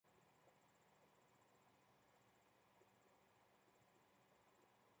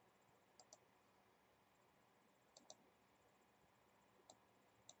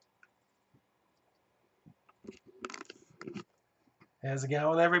How's it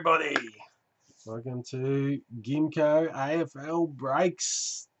going, everybody? Welcome to Gimko AFL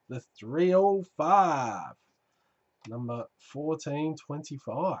Breaks, the 305, number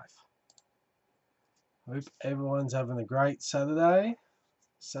 1425. Hope everyone's having a great Saturday.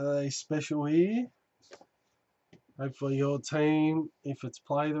 Saturday special here. Hopefully your team, if it's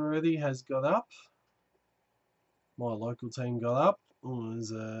played already, has got up. My local team got up.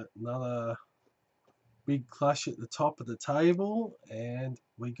 There's another big clash at the top of the table, and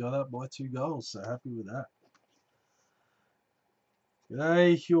we got up by 2 goals, so happy with that.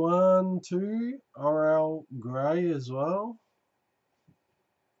 G'day Huan too, RL Gray as well.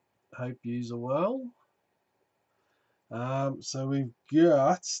 Hope yous are well. So we've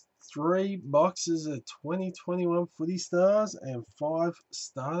got 3 boxes of 2021 Footy Stars and 5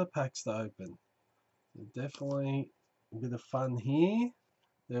 starter packs to open. So definitely a bit of fun here.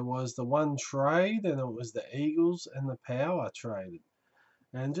 There was the one trade, and it was the Eagles and the Power traded.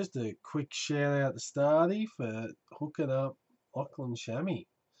 And just a quick shout out to Stardy for hooking up Lachlan Shammy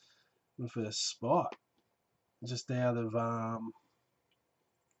with a spot just out of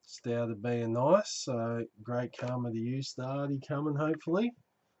being nice. So great karma to you, Stardy, coming hopefully.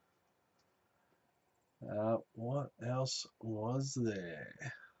 What else was there?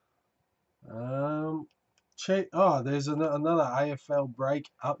 There's another AFL break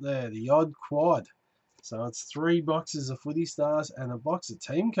up there, the odd quad. So it's 3 boxes of Footy Stars and a box of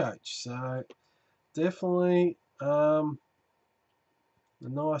Team Coach. So definitely a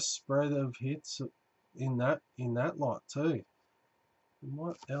nice spread of hits in that lot too. And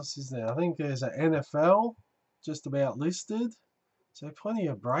what else is there? I think there's an NFL just about listed. So plenty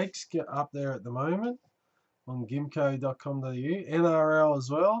of breaks get up there at the moment on gimko.com.au. NRL as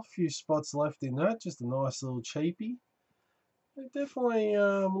well. A few spots left in that. Just a nice little cheapie. Definitely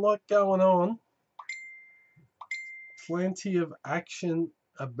a lot going on. Plenty of action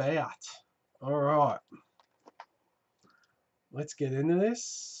about. Alright. Let's get into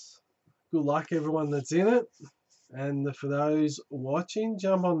this. Good luck everyone that's in it. And for those watching,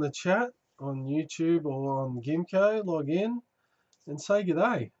 jump on the chat on YouTube or on Gimko, log in and say good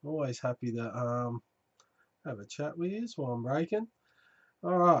day. Always happy to have a chat with you while I'm breaking.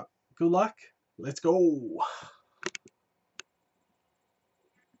 Alright, good luck. Let's go.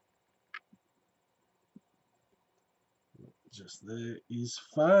 Just there is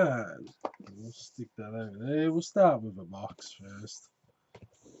fine. We'll stick that over there. We'll start with a box first.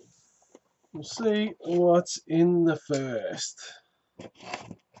 We'll see what's in the first.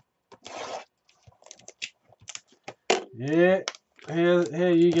 Yeah, how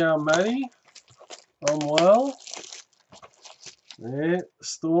you going, Matty? I'm well. Yeah,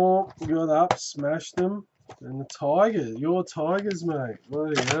 Storm got up, smashed them. And the Tigers, your Tigers, mate.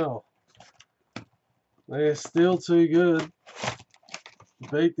 Bloody hell. They're still too good.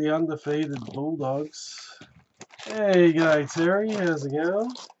 Beat the undefeated Bulldogs. There you go, Terry. How's it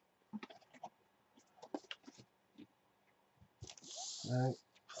going?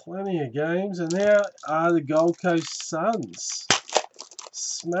 Plenty of games. And now are the Gold Coast Suns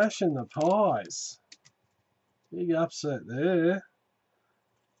smashing the Pies. Big upset there.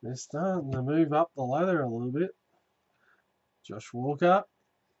 They're starting to move up the ladder a little bit. Josh Walker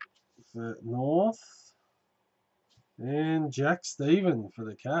for North. And Jack Stephen for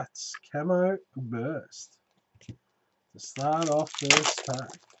the Cats. Camo Burst. To start off first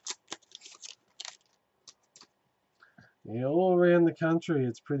pack. Yeah, all around the country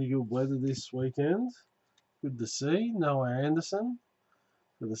it's pretty good weather this weekend. Good to see. Noah Anderson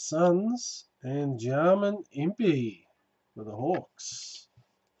for the Suns. And Jarman Impey for the Hawks.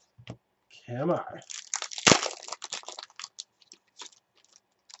 Camo.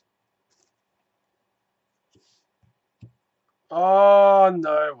 Oh,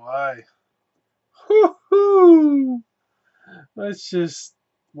 no way. Woohoo! Let's just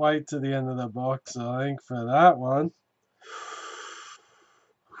wait to the end of the box, I think, for that one.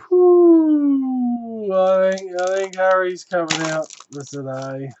 Whew, I think Harry's coming out for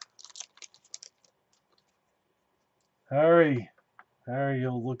today. Harry,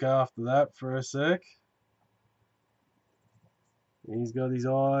 you'll look after that for a sec. He's got his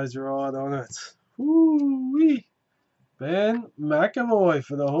eyes right on it. Woo-wee. Ben McAvoy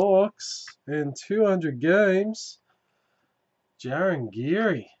for the Hawks and 200 games. Jaron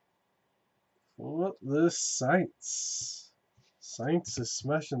Geary for the Saints. Saints are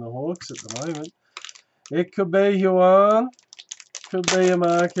smashing the Hawks at the moment. It could be Yuan. Could be a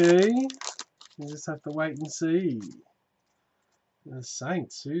marquee. You just have to wait and see. The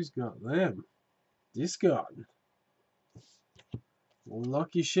Saints, who's got them? This guy.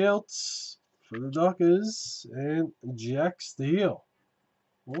 Lockie Schultz for the Dockers and Jack Steele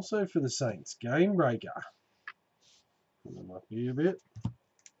Also for the Saints, game breaker. That might be a bit.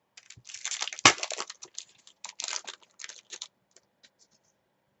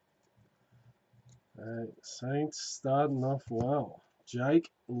 Saints starting off well. Jake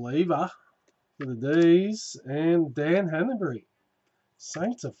Lever for the D's and Dan Hanbury.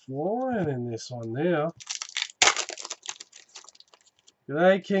 Saints are flying in this one now.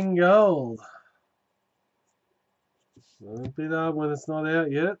 G'day, King Gold. A bit up when it's not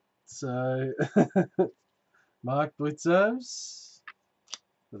out yet. So, Mark Blitzos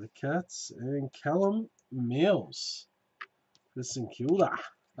for the Cats and Callum Mills for St Kilda.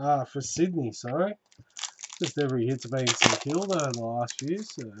 For Sydney, sorry. Just every hit's been St Kilda in the last few.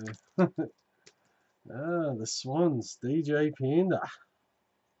 So, the Swans, DJ Panda.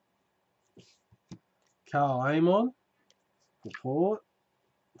 Carl Amon for Port.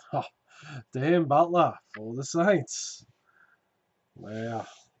 Oh, Dan Butler for the Saints. Wow.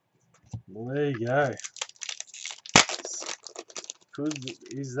 Well, there you go.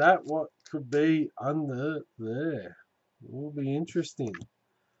 Is that what could be under there? Will be interesting.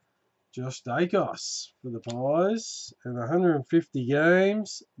 Josh Dacos for the Pies and 150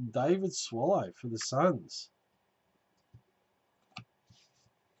 games. David Swallow for the Suns.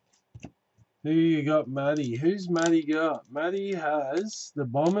 Who you got, Matty? Who's Matty got? Matty has the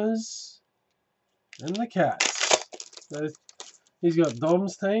Bombers and the Cats. So he's got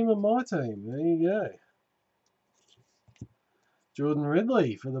Dom's team and my team. There you go. Jordan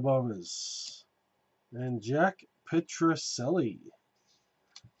Ridley for the Bombers. And Jack Petroselli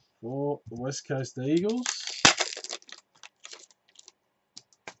for the West Coast Eagles.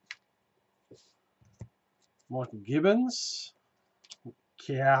 Michael Gibbons,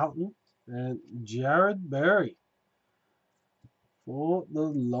 Carlton, and Jared Berry for the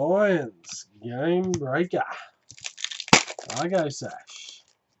Lions. Game breaker. Argo Sash.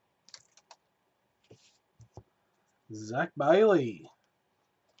 Zach Bailey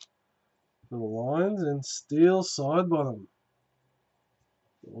for the Lions and Steel Sidebottom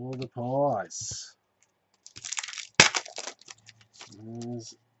for the Pies.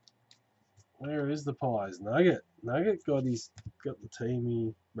 Where is the Pies? Nugget. Nugget got the team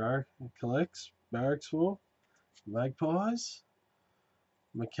he collects barracks for. Magpies.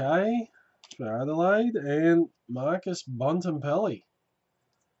 McKay for Adelaide and Marcus Bontempelli.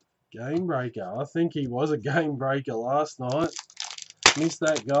 Game breaker. I think he was a game breaker last night. Missed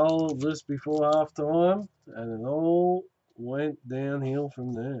that goal just before half time and it all went downhill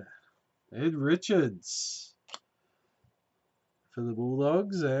from there. Ed Richards for the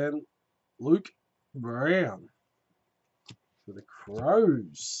Bulldogs and Luke Brown for the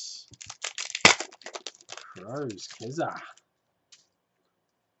Crows. Keza.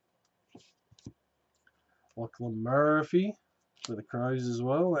 Lachlan Murphy for the Crows as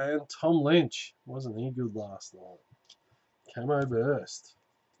well. And Tom Lynch. Wasn't he good last night? Camo burst.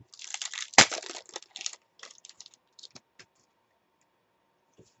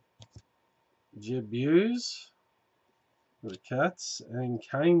 Jeb Hughes for the Cats. And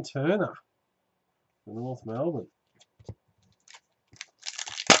Kane Turner for North Melbourne.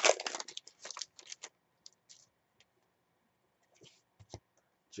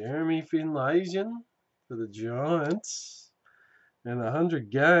 Jeremy Finlaysian for the Giants. And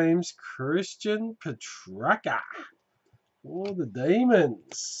 100 games, Christian Petracca for the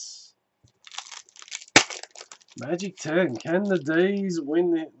Demons. Magic 10. Can the D's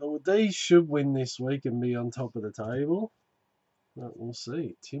win? The D's should win this week and be on top of the table. But we'll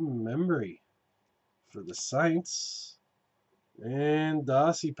see. Tim Membry for the Saints. And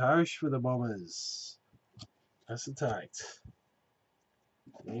Darcy Parish for the Bombers. Acetate.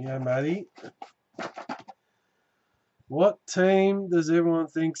 There you go, Matty. What team does everyone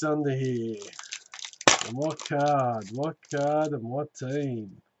think's under here? And what card? What card and what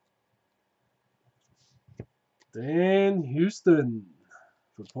team? Dan Houston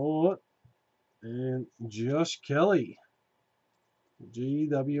for Port. And Josh Kelly.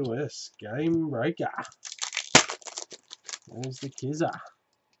 GWS. Game breaker. There's the Kizza.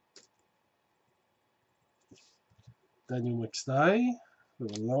 Daniel McStay for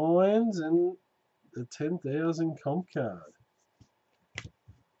the Lions and the 10,000 comp card.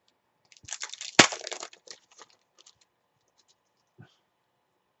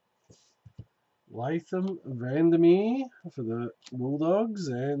 Latham Vandermeer for the Bulldogs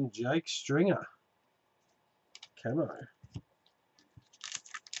and Jake Stringer. Camo.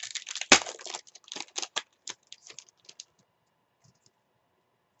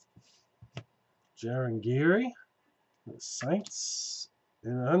 Jaron Geary for the Saints.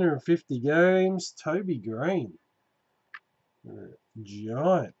 In 150 games, Toby Green.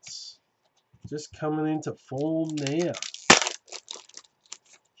 Giants. Just coming into form now.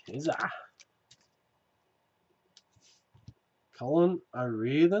 Keza. Colin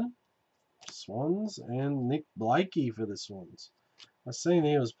O'Riordan, Swans, and Nick Blakey for the Swans. I seen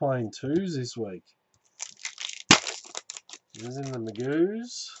he was playing twos this week. He's in the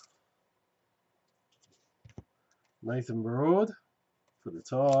Magoos. Nathan Broad for the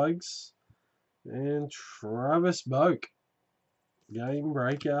Tigers. And Travis Boak, game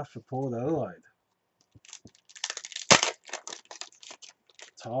breaker for Port Adelaide.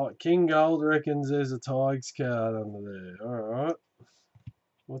 King Gold reckons there's a Tigers card under there. Alright.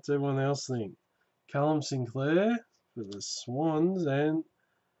 What's everyone else think? Callum Sinclair for the Swans and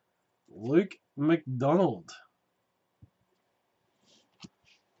Luke McDonald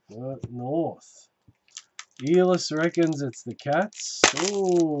for North. Earless reckons it's the Cats.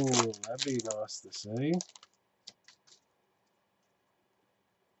 Oh, that'd be nice to see.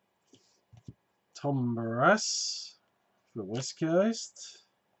 Tom Barras for West Coast.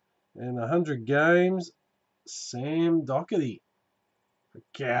 And 100 games, Sam Doherty for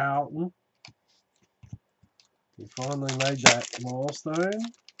Carlton. He finally made that milestone.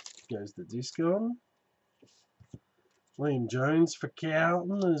 Goes to Discon. Liam Jones for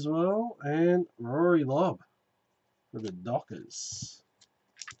Carlton as well. And Rory Lobb for the Dockers.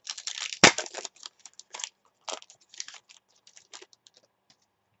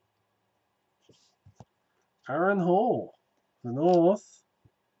 Aaron Hall for North.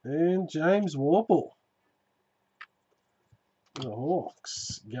 And James Warple for the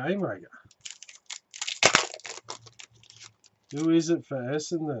Hawks. Game breaker. Who is it for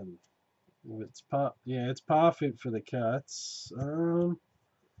Essendon? If it's it's perfect for the Cats. I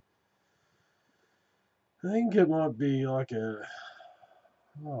think it might be like a.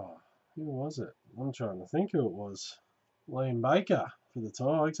 Oh, who was it? I'm trying to think who it was. Liam Baker for the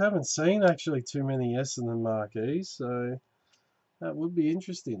Tigers. Haven't seen actually too many Essendon marquees, so that would be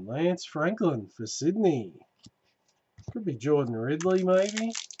interesting. Lance Franklin for Sydney. Could be Jordan Ridley,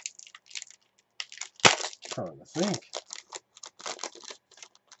 maybe. Trying to think.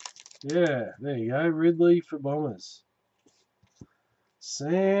 Yeah, there you go. Ridley for Bombers.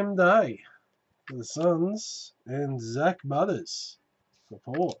 Sam Day for the Suns. And Zach Butters for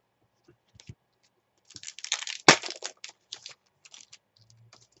Port.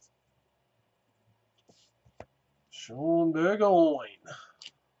 Sean Burgoyne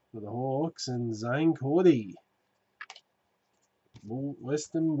for the Hawks. And Zane Cordy.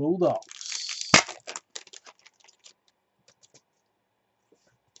 Western Bulldogs.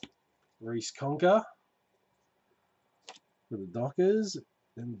 Reece Conker for the Dockers.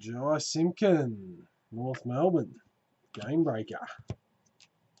 And Jai Simpkin, North Melbourne. Game breaker.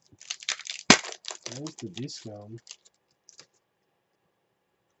 There's the discount.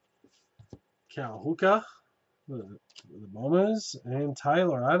 Cal Hooker for the Bombers. And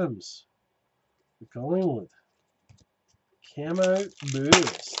Taylor Adams for Collingwood. Camo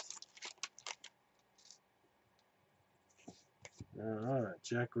Burst. Alright,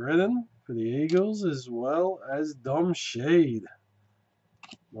 Jack Redden for the Eagles as well as Dom Sheed.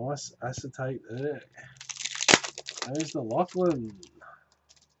 Nice acetate there. There's the Lachlan.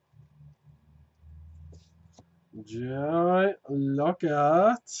 Jai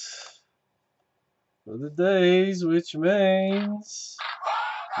Lockhart for the D's, which means.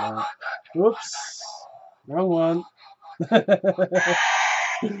 No, whoops, wrong one. Got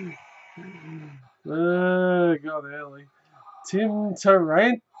early. Tim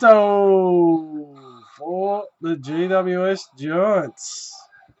Taranto for the GWS Giants.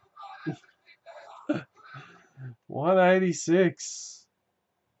 186.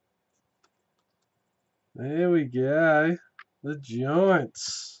 There we go. The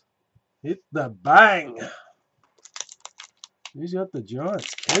Giants hit the bang. Who's got the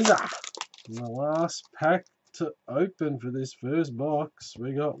Giants? Keza. In the last pack to open for this first box,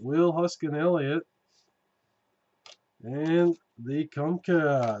 we got Will Hoskin-Elliott and the comp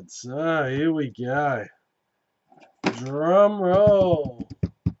card. So here we go. Drum roll.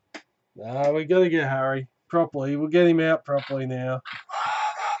 We got to get Harry properly. We'll get him out properly now.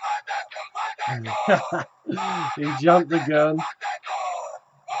 He jumped the gun.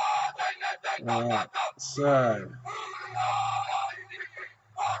 Alright, so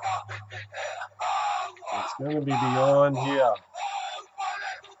it's going to be beyond here.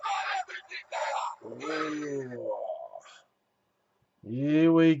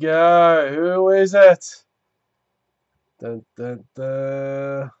 Here we go. Who is it? Dun, dun,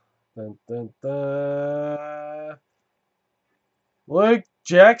 dun. Dun, dun, dun. Luke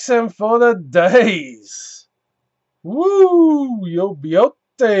Jackson for the Days. Woo! Yo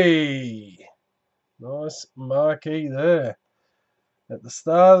beauty! Nice marquee there. At the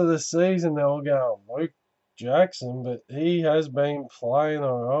start of the season, they were going Luke Jackson, but he has been playing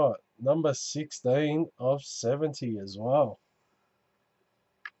alright. Number 16 of 70 as well.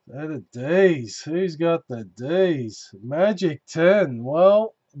 They're the D's. Who's got the D's? Magic 10.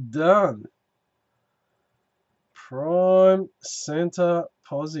 Well done. Prime Centre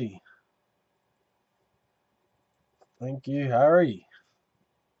Posse. Thank you, Harry.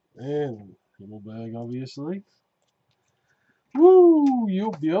 And Himmelberg, obviously. Woo,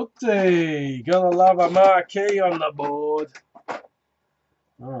 you beauty. Gonna love a marquee on the board.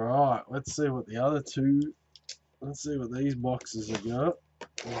 Alright, let's see what the other two, let's see what these boxes have got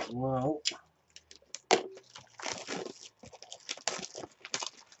as well.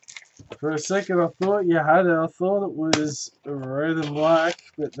 For a second I thought you had it, I thought it was red and black,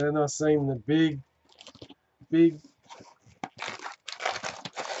 but then I seen the big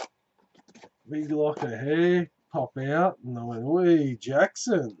lock of hair pop out, and I went, wee,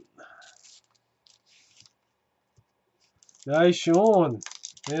 Jackson. Hey, Sean,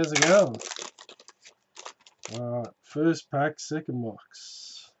 how's it going? Alright, first pack, second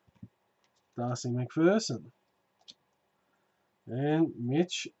box. Darcy McPherson. And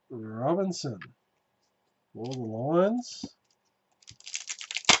Mitch Robinson. All the Lions.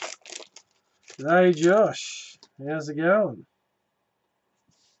 Hey, Josh, how's it going?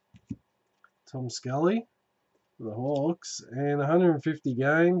 Tom Scully for the Hawks. And 150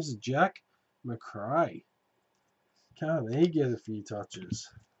 games, Jack McRae. Can't he get a few touches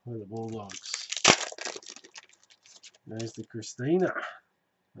with the Bulldogs? There's the Christina.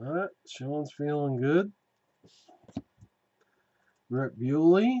 Alright, Sean's feeling good. Brett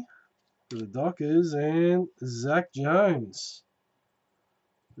Bewley for the Dockers and Zach Jones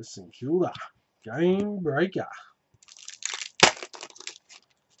for St Kilda. Game breaker.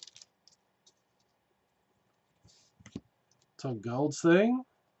 Todd Goldstein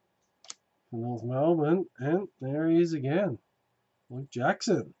for North Melbourne, and there he is again. Luke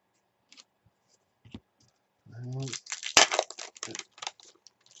Jackson. And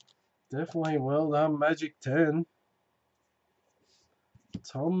definitely well done, Magic 10.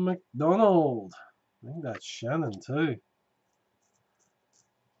 Tom McDonald. I think that's Shannon too.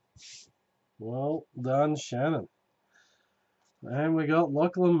 Well done, Shannon. And we got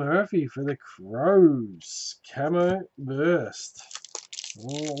Lachlan Murphy for the Crows. Camo Burst.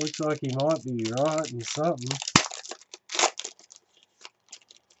 Oh, it looks like he might be right in something.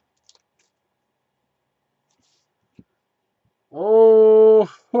 Oh,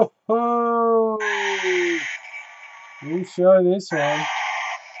 ho, ho. You show this one.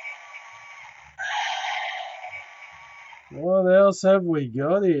 What else have we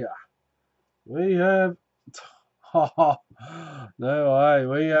got here? We have, oh, no way,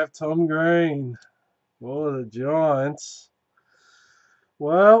 we have Tom Green for the Giants.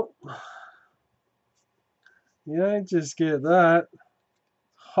 Well, you don't just get that.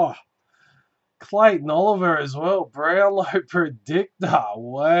 Oh, Clayton Oliver as well, Brownlow Predictor.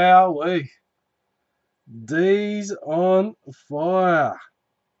 Wowee. D's on fire.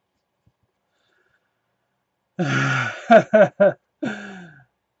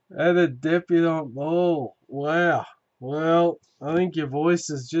 And a debutante ball. Wow. Well, I think your voice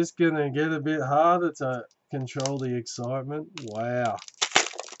is just going to get a bit harder to control the excitement. Wow.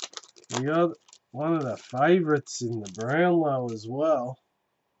 We got one of the favourites in the Brownlow as well.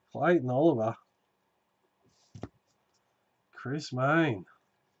 Clayton Oliver. Chris Mayne.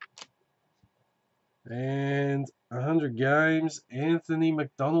 And 100 games, Anthony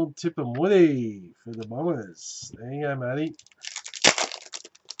McDonald Tipperwoody for the Bombers. There you go, Matty.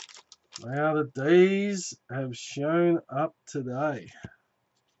 Now the D's have shown up today.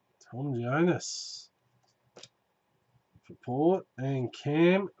 Tom Jonas for Port and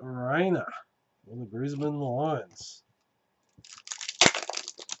Cam Rayner for the Brisbane Lions.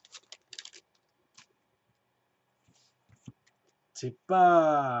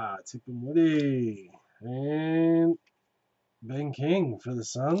 Tipperwoody, and Ben King for the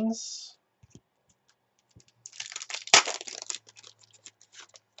Suns.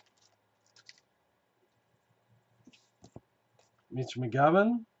 Mitch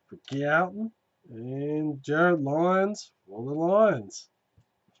McGovern for Galton, and Jared Lyons for the Lions.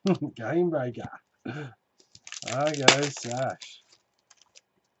 Game breaker. I go Sash.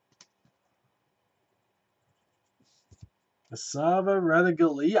 Asava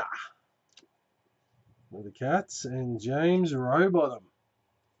Radagalia for the Cats, and James Rowbottom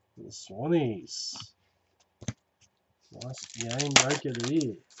for the Swannies. Nice game breaker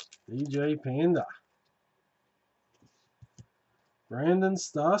there. DJ Panda. Brandon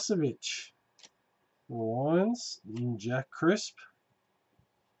Starcevich. The Lions. Jack Crisp.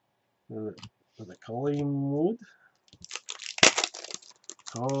 For the Collingwood.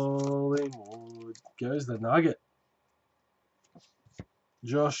 Collingwood. Goes the Nugget.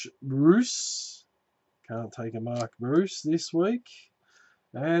 Josh Bruce. Can't take a Mark Bruce this week.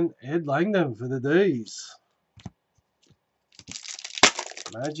 And Ed Langdon for the D's.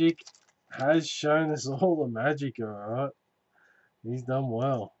 Magic has shown us all the magic, alright. He's done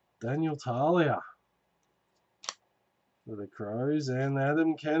well. Daniel Talia for the Crows and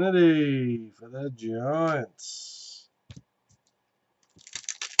Adam Kennedy for the Giants.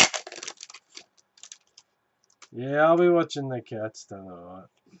 Yeah, I'll be watching the Cats tonight.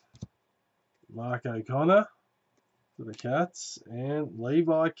 Mark O'Connor for the Cats and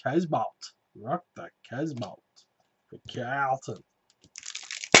Levi Casbolt. Rock the Casbolt for Carlton.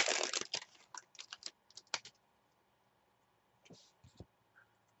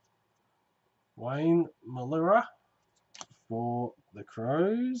 Wayne Malera for the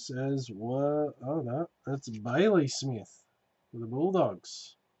Crows as well. Oh no, that's Bailey Smith for the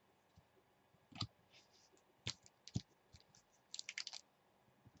Bulldogs.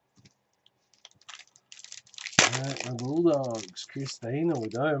 The Bulldogs, Christina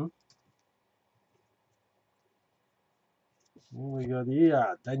with them. We got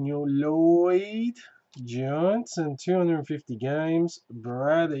here Daniel Lloyd, Giants, and 250 games.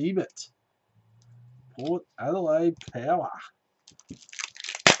 Brad Ebert, Port Adelaide Power.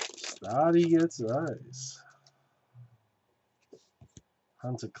 Starty gets those.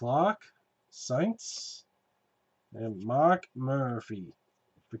 Hunter Clark, Saints, and Mark Murphy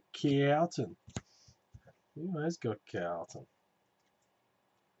for Carlton. Who has got Carlton?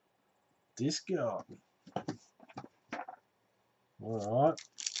 Disco. Alright.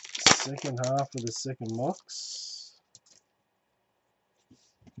 Second half of the second box.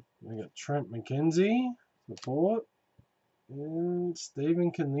 We got Trent McKenzie for Port. And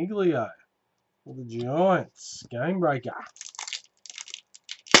Stephen Caniglio for the Giants. Game breaker.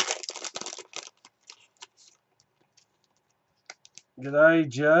 G'day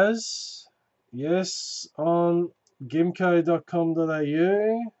Jazz. Yes, on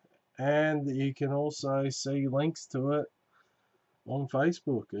gimko.com.au, and you can also see links to it on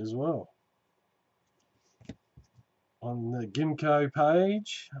Facebook as well. On the Gimko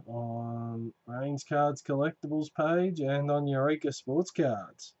page, on Rains Cards Collectibles page, and on Eureka Sports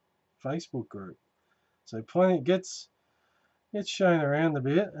Cards Facebook group. So plenty gets shown around a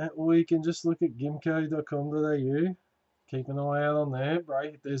bit, or you can just look at gimko.com.au. Keep an eye out on there.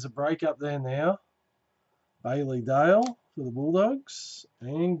 There's a break up there now. Bailey Dale for the Bulldogs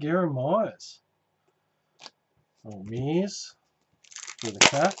and Garen Myers. Or Mears for the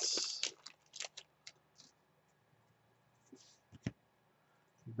Cats.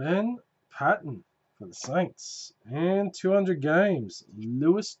 Ben Patton for the Saints. And 200 games.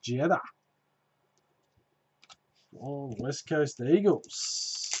 Lewis Jetta for West Coast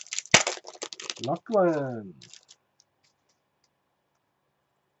Eagles. Lachlan.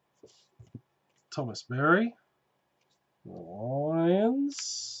 Thomas Berry. The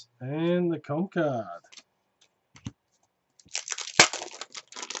Lions. And the comp card.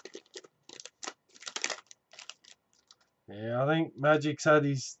 Yeah, I think Magic's had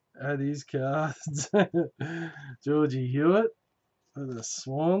his cards. Georgie Hewitt for the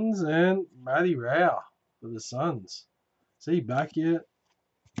Swans and Matty Rao for the Suns. Is he back yet?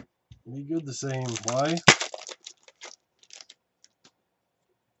 It'd be good to see him play.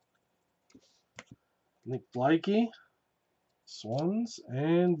 Nick Blakey, Swans,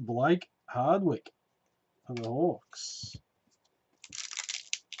 and Blake Hardwick for the Hawks.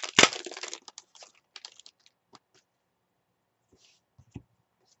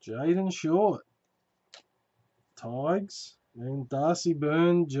 Jaden Short, Tigers, and Darcy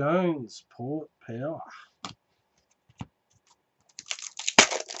Byrne-Jones, Port Power.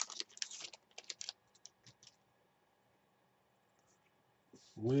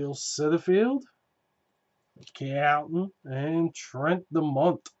 Will Setterfield, Carlton, and Trent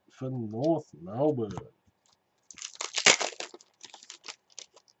Dumont for North Melbourne.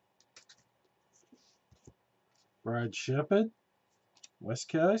 Brad Shepherd, West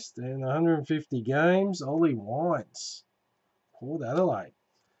Coast, and 150 games. Ollie Wines, Port Adelaide.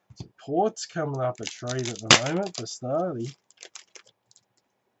 So Port's coming up a treat at the moment for Stardy.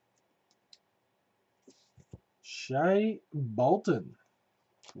 Shea Bolton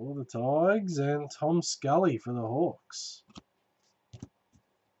for the Tigers and Tom Scully for the Hawks.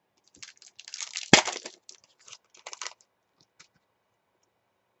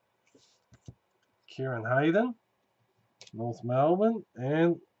 Kieran Hayden, North Melbourne,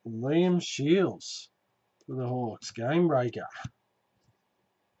 and Liam Shields for the Hawks. Game breaker.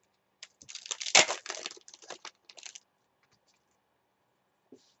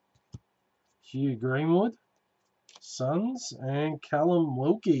 Hugh Greenwood, Suns, and Callum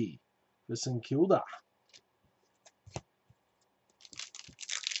Wilkie for St Kilda.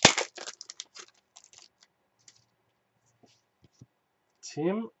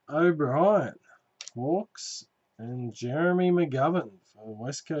 Tim O'Brien, Hawks, and Jeremy McGovern for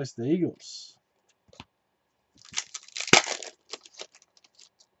West Coast Eagles.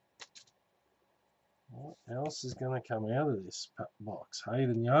 What else is going to come out of this box?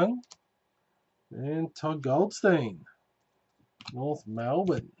 Hayden Young and Todd Goldstein, North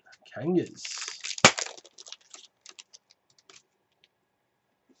Melbourne Kangas.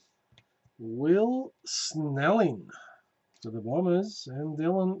 Will Snelling for the Bombers, and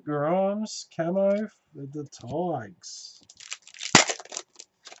Dylan Grimes camo for the Tigers.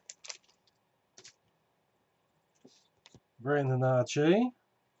 Brandon Archie,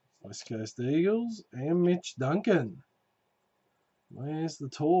 West Coast Eagles, and Mitch Duncan. Where's the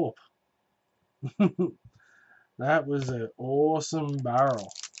Torp? That was an awesome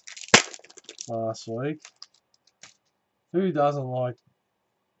barrel last week. Who doesn't like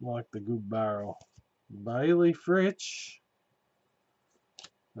the good barrel? Bailey Fritsch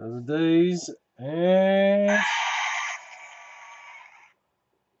for the D's, and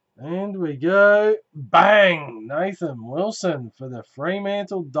we go, bang! Nathan Wilson for the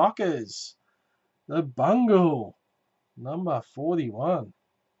Fremantle Dockers. The Bungle, number 41.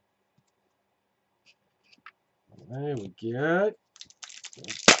 There we go.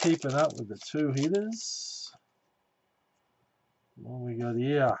 Keep it up with the two hitters. What we got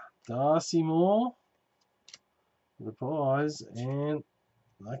here? Darcy Moore for the Pies, and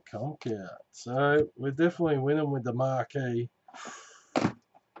the Comcat. So we're definitely winning with the marquee.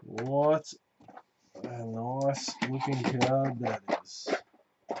 What a nice looking card that is.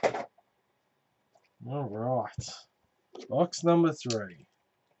 Alright. Box number 3.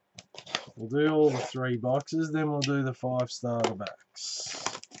 We'll do all the 3 boxes, then we'll do the 5 starter backs.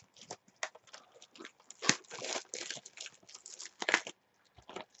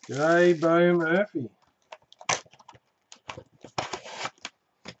 G'day, Bo Murphy.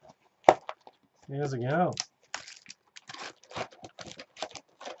 How's it going?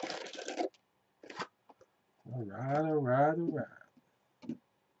 Alright.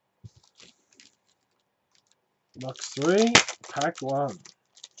 Box 3, pack 1.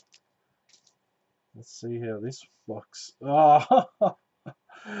 Let's see how this box... Oh,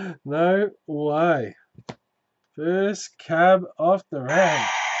 no way. First cab off the rank.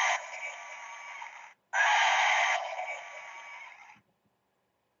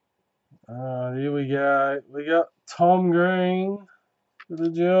 Here we go. We got Tom Green for the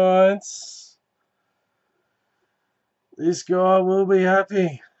Giants. This guy will be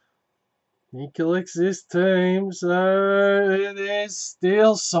happy. He collects this team, so it is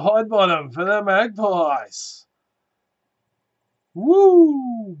Steel Sidebottom for the Magpies.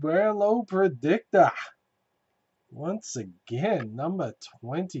 Woo! Brownlow Predictor. Once again, number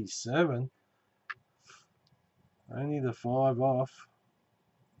 27. Only the 5 off.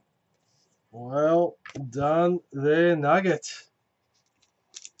 Well done there, Nugget.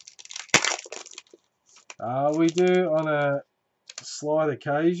 We do on a slight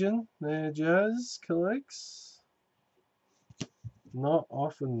occasion there, Jazz collects. Not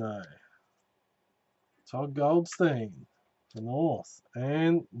often though. Todd Goldstein for North,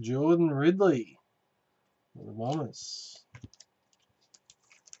 and Jordan Ridley for the Bombers.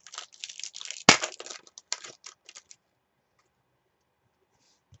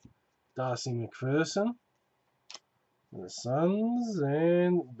 Darcy McPherson for the Suns,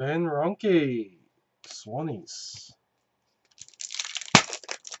 and Ben Ronke, Swannies.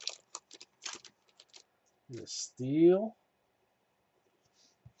 The Steel,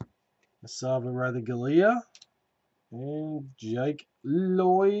 Asava Radagalia, and Jake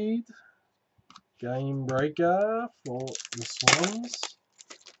Lloyd. Game breaker for the Swans.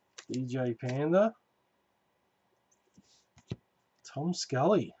 DJ Panda. Tom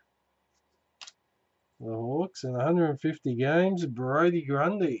Scully. The Hawks in 150 games. Brody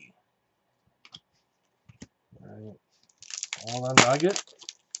Grundy. All a Nugget.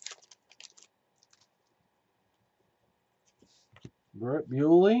 Brett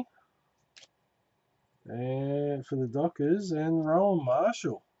Bewley. And for the Dockers, and Rowan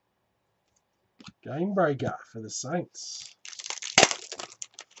Marshall. Game breaker for the Saints.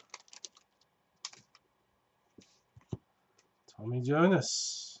 Tommy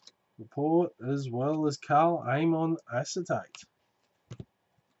Jonas for Port, as well as Carl Amon Acetate.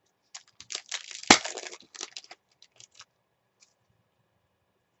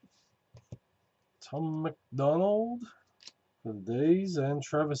 Tom McDonald for the D's, and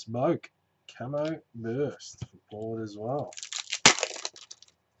Travis Boak, Camo Burst for Port as well.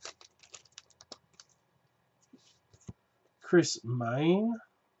 Chris Main,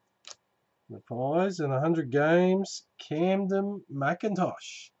 the Pies, and 100 games, Camden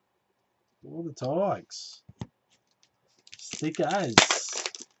McIntosh for the Tigers. Sick as.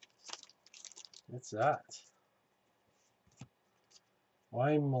 That's that.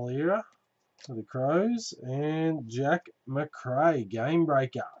 Wayne Malira for the Crows, and Jack McRae, game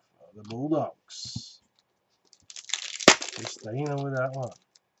breaker for the Bulldogs. Christina with that one.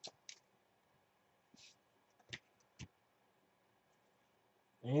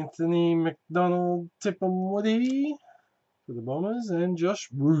 Anthony McDonald, Tipham Woody for the Bombers, and Josh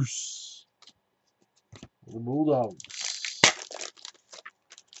Bruce for the Bulldogs.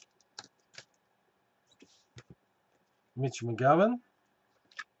 Mitch McGovern,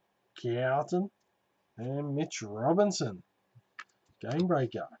 Carlton, and Mitch Robinson, game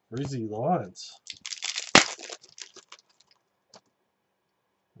breaker, Brizzy Lions.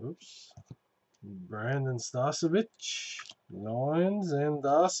 Oops. Brandon Starcevic, Lions, and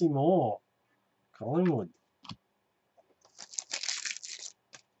Darcy Moore, Collingwood.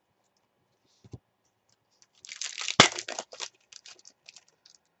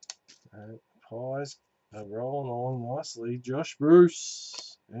 Pies are rolling along nicely. Josh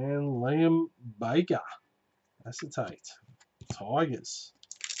Bruce and Liam Baker, Acetate, Tigers.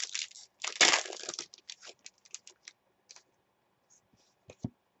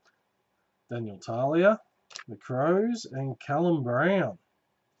 Daniel Talia, the Crows, and Callum Brown,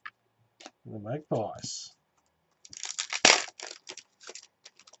 the Magpies.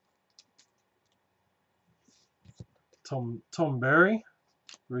 Tom Berry,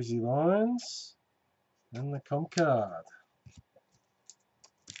 Brizzy Lions, and the comp card.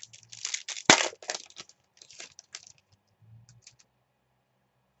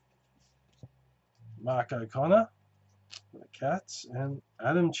 Mark O'Connor for the Cats, and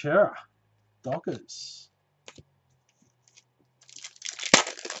Adam Chera, Dockers.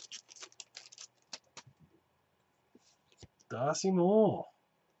 Darcy Moore,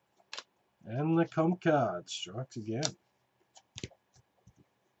 and the comp card strikes again.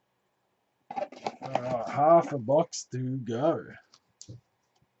 Alright, half a box to go.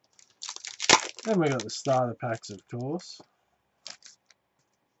 Then we got the starter packs, of course.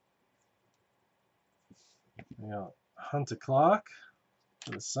 We got Hunter Clark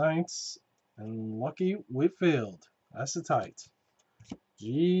for the Saints, and Lockie Whitfield, Acetate,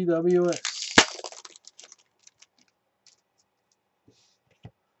 GWS.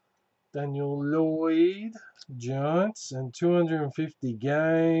 Daniel Lloyd, Giants, and 250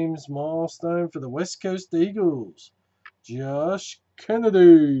 games milestone for the West Coast Eagles, Josh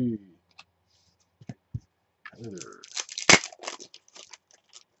Kennedy.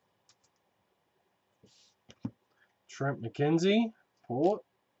 Trent McKenzie, Port,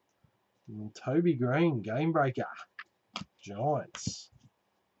 and Toby Green, game breaker, Giants.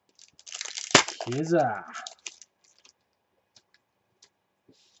 Kizza,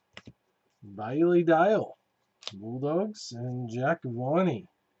 Bailey Dale, Bulldogs, and Jack Viney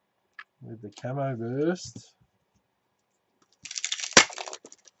with the camo burst.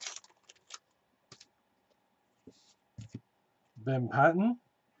 Ben Patton,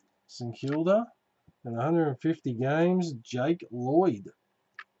 St Kilda, and 150 games, Jake Lloyd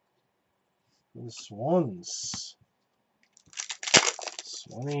for the Swans.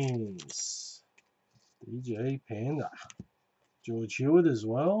 Swannies, DJ Panda. George Hewitt as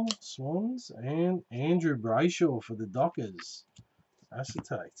well, Swans, and Andrew Brayshaw for the Dockers,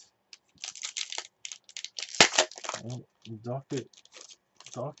 Acetate. And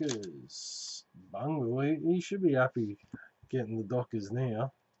Dockers, Bungle, he should be happy getting the Dockers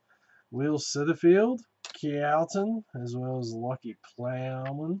now. Will Setterfield, Carlton, as well as Lockie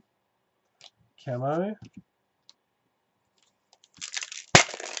Plowman, camo.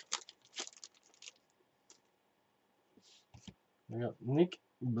 We got Nick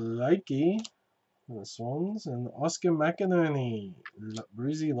Blakey for the Swans, and Oscar McInerney,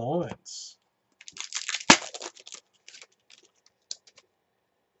 Brizzy Lions.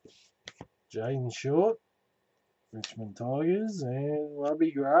 Jaden Short, Richmond Tigers, and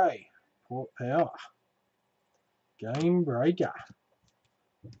Robbie Gray, Port Power, game breaker.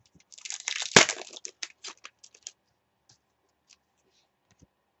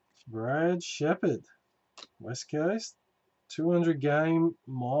 Brad Shepherd, West Coast, 200 game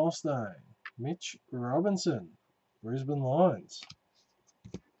milestone. Mitch Robinson, Brisbane Lions.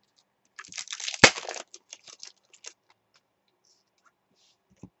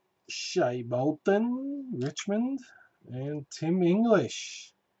 Shea Bolton, Richmond. And Tim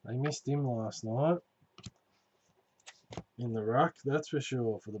English. They missed him last night. In the ruck, that's for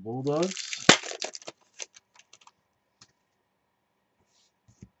sure, for the Bulldogs.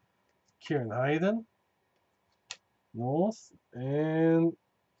 Kieran Hayden, North. And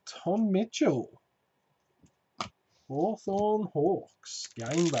Tom Mitchell, Hawthorn Hawks,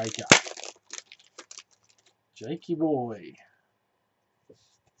 game breaker. Jakey boy.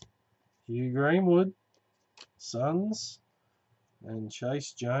 Hugh Greenwood, Suns. And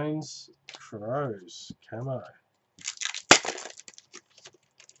Chase Jones, Crows, camo.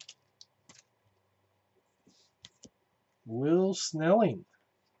 Will Snelling,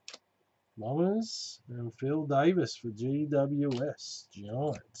 Bombers. And Phil Davis for GWS,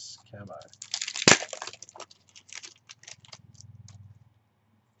 Giants, camo.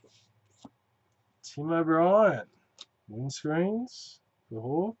 Tim O'Brien, windscreens for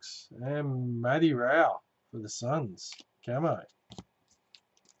Hawks. And Matty Rao for the Suns, camo.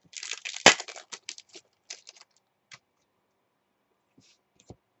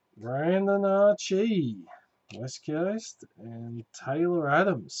 Brandon Archie, West Coast. And Taylor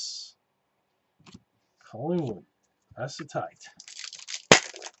Adams, Collingwood, acetate.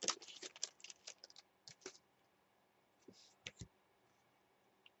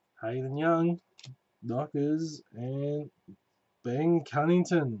 Hayden Young, Dockers. And Ben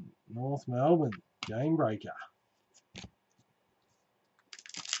Cunnington, North Melbourne, game breaker.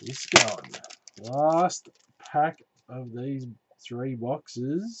 This going. Last pack of these 3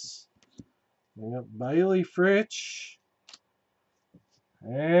 boxes. We got Bailey Fritsch.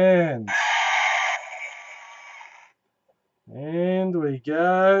 And we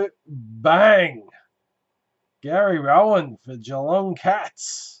go bang! Gary Rowan for Geelong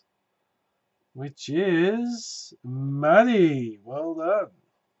Cats, which is Matty. Well done.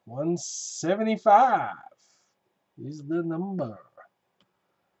 175 is the number.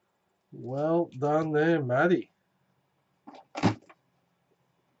 Well done there, Matty.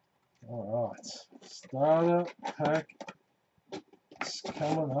 All right, starter pack is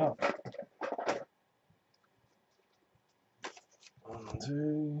coming up. 1,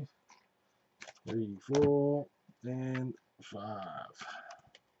 2, 3, 4, and 5.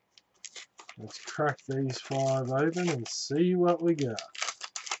 Let's crack these 5 open and see what we got.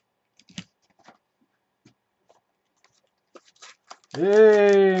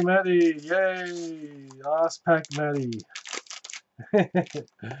 Yay, Matty! Yay! Last pack, Matty.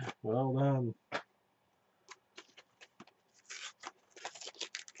 Well done.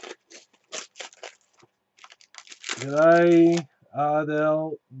 G'day,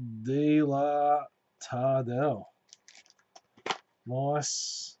 Ardell De La Tardell.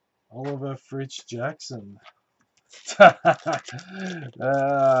 Nice. Oliver Fritsch Jackson.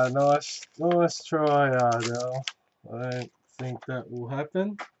 Nice try, Ardell. I don't think that will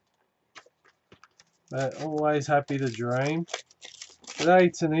happen. But always happy to dream.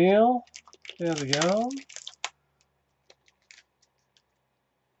 G'day, Tennille. How's it going?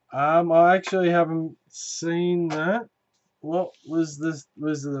 I actually haven't seen that. What was this?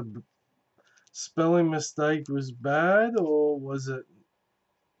 Was it a spelling mistake was bad, or was it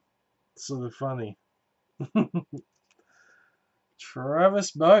sort of funny?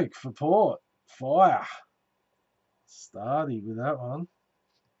 Travis Boak for Port. Fire. Starty with that one.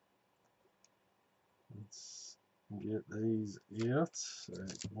 Let's get these out. So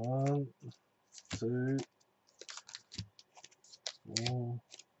 1, 2, 4.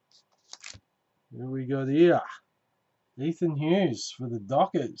 Who we got here? Ethan Hughes for the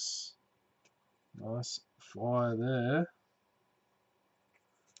Dockers. Nice fire there.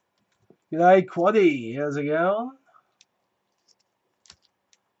 G'day, Quaddy. How's it going?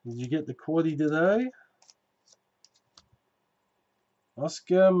 Did you get the Quaddy today?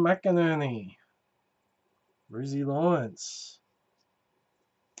 Oscar McInerney. Brizzy Lions.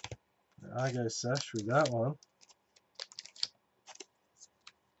 I go sash with that one.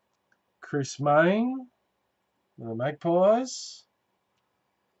 Chris Mayne. The Magpies.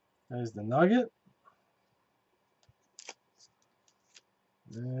 There's the Nugget.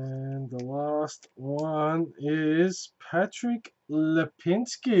 And the last one is Patrick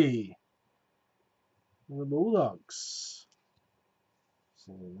Lipinski. The Bulldogs.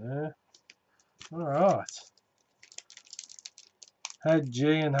 See there. Alright. Had G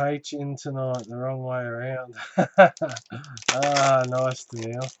and H in tonight the wrong way around. Nice to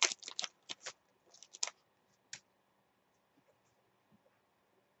know.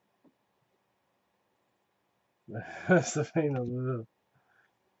 Must have been a little.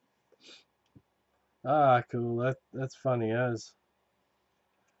 Ah, cool. That's funny as.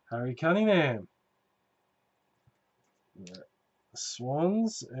 Harry Cunningham. Yeah.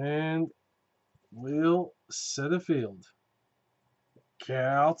 Swans and Will Setterfield.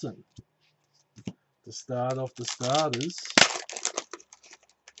 Carlton. To start off the starters.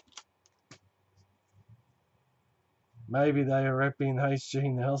 Maybe they are repping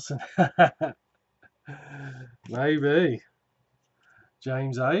HG Nelson. Maybe.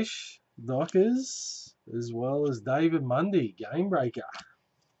 James Aish, Dockers, as well as David Mundy, game breaker.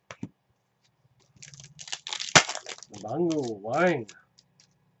 Bungle, Wayne.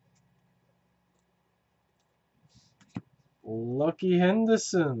 Lockie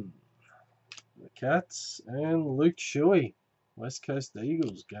Henderson, the Cats, and Luke Shuey, West Coast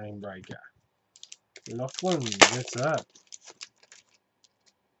Eagles, game breaker. Lachlan gets that.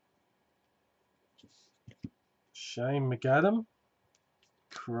 Shane McAdam,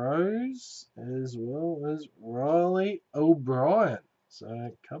 Crows, as well as Riley O'Brien. So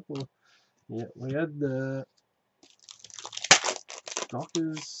a couple, yeah, we had the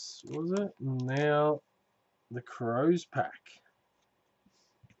Dockers, was it? Now the Crows pack.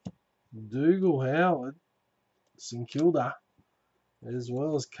 Dougal Howard, St Kilda, as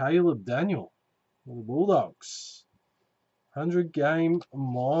well as Caleb Daniel for the Bulldogs. 100 game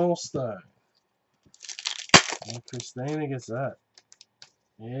milestone. And Christina gets that.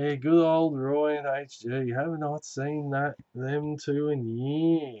 Yeah, good old Roy and HG. Have not seen them two in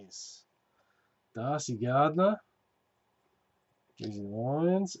years. Darcy Gardner, Brizzy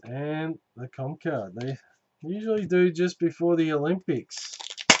Lions, and the comp card. They usually do just before the Olympics.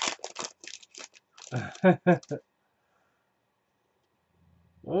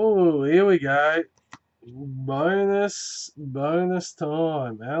 Oh, here we go. Bonus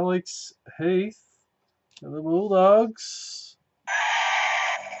time. Alex Heath for the Bulldogs.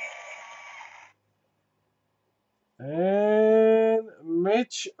 And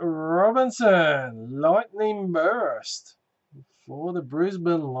Mitch Robinson, lightning burst for the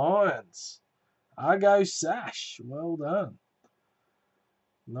Brisbane Lions. Argo Sash, well done.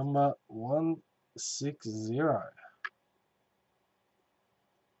 Number 160.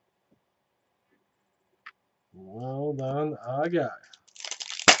 Well done, Argo.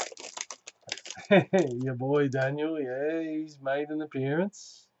 Your boy Daniel, yeah, he's made an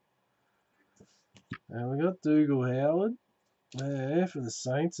appearance. And we got Dougal Howard there for the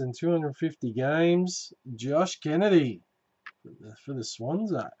Saints in 250 games. Josh Kennedy for the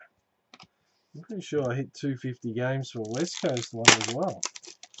Swans. I'm pretty sure I hit 250 games for West Coast one as well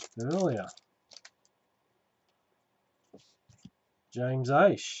earlier. James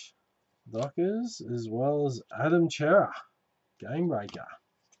Aish, Dockers, as well as Adam Chera, game breaker.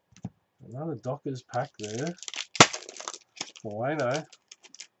 Another Dockers pack there for Wayno.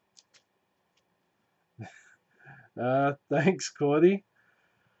 Thanks, Cordy.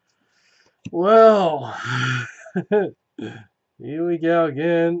 Well, here we go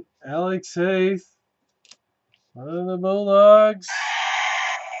again. Alex Heath, one of the Bulldogs.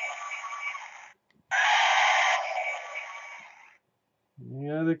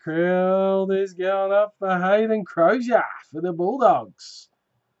 Yeah, the crowd is going up for Hayden Crozier for the Bulldogs.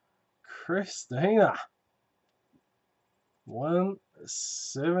 Christina,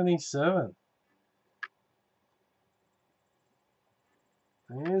 177.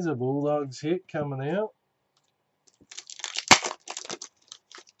 There's a Bulldogs hit coming out.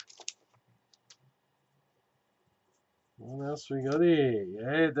 What else we got here?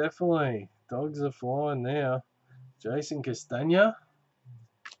 Yeah, definitely. Dogs are flying now. Jason Castagna,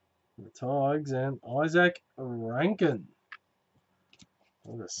 the Tigers, and Isaac Rankin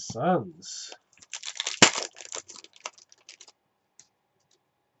for the Suns.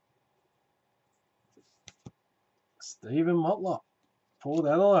 Stephen Motlop, Port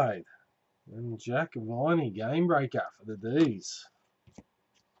Adelaide, and Jack Viney, game breaker for the D's.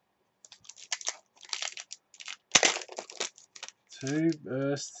 Two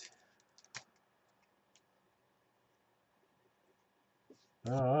burst.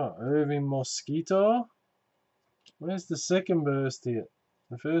 Oh, Irving Mosquito. Where's the second burst here?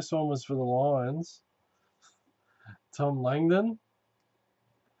 The first one was for the Lions. Tom Langdon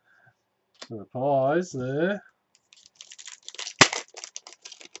for the Pies there.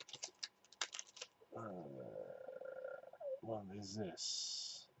 What is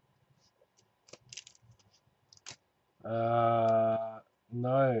this? No,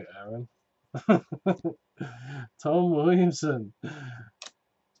 Aaron. Tom Williamson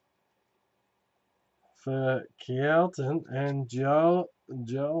for Carlton and Joel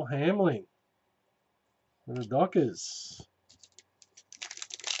Hamling The Dockers.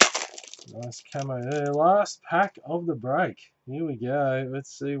 Nice camo there. Last pack of the break. Here we go.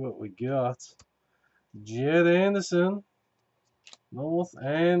 Let's see what we got. Jed Anderson, North,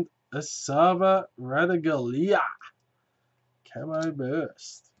 and Asava Radagalia. Camo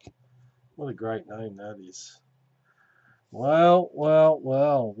Burst. What a great name that is. Well,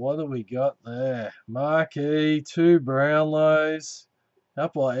 what do we got there? Marquee, 2 Brownlows,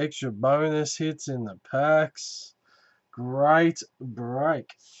 couple of extra bonus hits in the packs. Great break.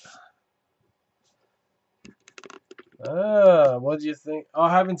 What do you think? I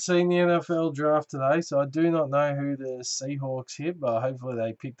haven't seen the NFL draft today, so I do not know who the Seahawks hit, but hopefully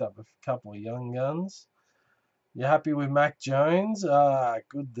they picked up a couple of young guns. You happy with Mac Jones?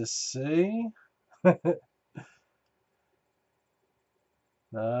 Good to see.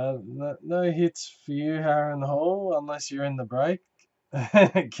 No hits for you, Harron Hall, unless you're in the break.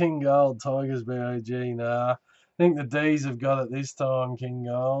 King Gold, Tigers BOG. Nah, I think the D's have got it this time, King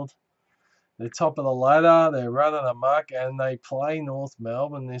Gold. They're top of the ladder, they're running amok, and they play North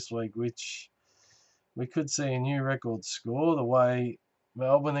Melbourne this week, which we could see a new record score the way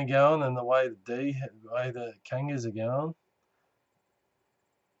Melbourne are going and the way the Kangas are going.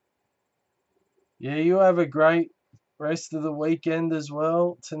 Yeah, you have a great rest of the weekend as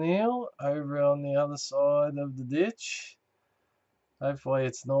well, Tennille, over on the other side of the ditch. Hopefully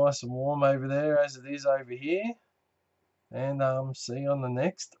it's nice and warm over there as it is over here. And see you on the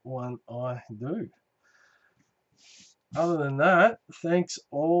next one I do. Other than that, thanks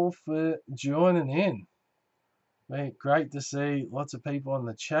all for joining in. Great to see lots of people in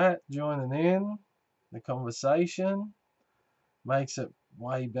the chat joining in. The conversation makes it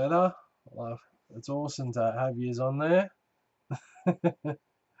way better. It's awesome to have yous on there.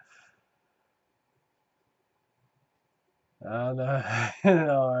 No,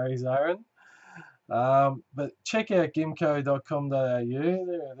 no worries, Aaron. But check out gimko.com.au.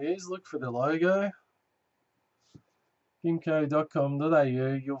 There it is. Look for the logo.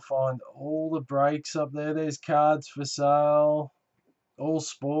 Gimko.com.au. You'll find all the breaks up there. There's cards for sale. All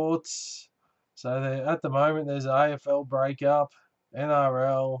sports. So at the moment, there's an AFL breakup,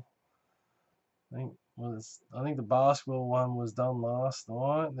 NRL. I think the basketball one was done last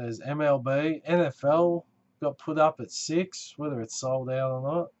night. There's MLB, NFL got put up at 6. Whether it's sold out or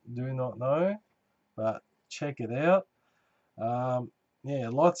not, do not know. But check it out. Yeah,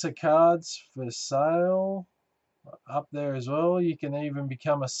 lots of cards for sale up there as well. You can even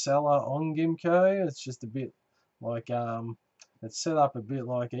become a seller on Gimko. It's just a bit like it's set up a bit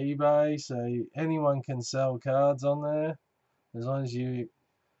like eBay, so anyone can sell cards on there as long as you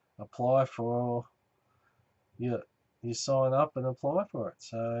apply for you sign up and apply for it.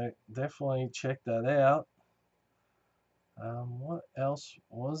 So definitely check that out. What else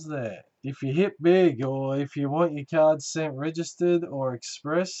was there? If you hit big or if you want your cards sent registered or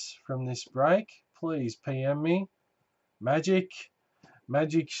express from this break, please PM me. Magic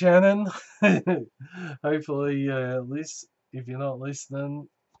Shannon. Hopefully, if you're not listening,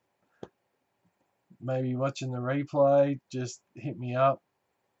 maybe watching the replay, just hit me up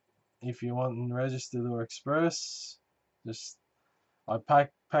if you want them registered or express. I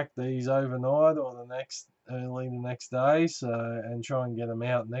pack these overnight or early the next day, and try and get them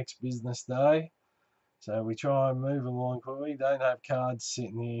out next business day. So we try and move along quickly. Don't have cards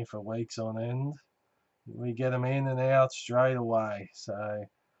sitting here for weeks on end. We get them in and out straight away. So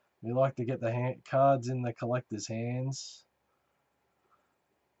we like to get the cards in the collector's hands.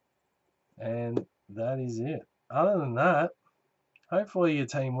 And that is it. Other than that, hopefully your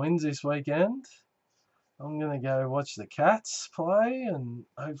team wins this weekend. I'm going to go watch the Cats play and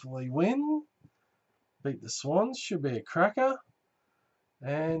hopefully win. Beat the Swans. Should be a cracker.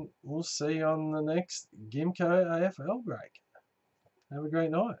 And we'll see you on the next Gimko AFL break. Have a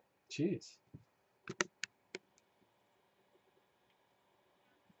great night. Cheers.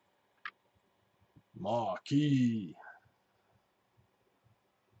 Marquee.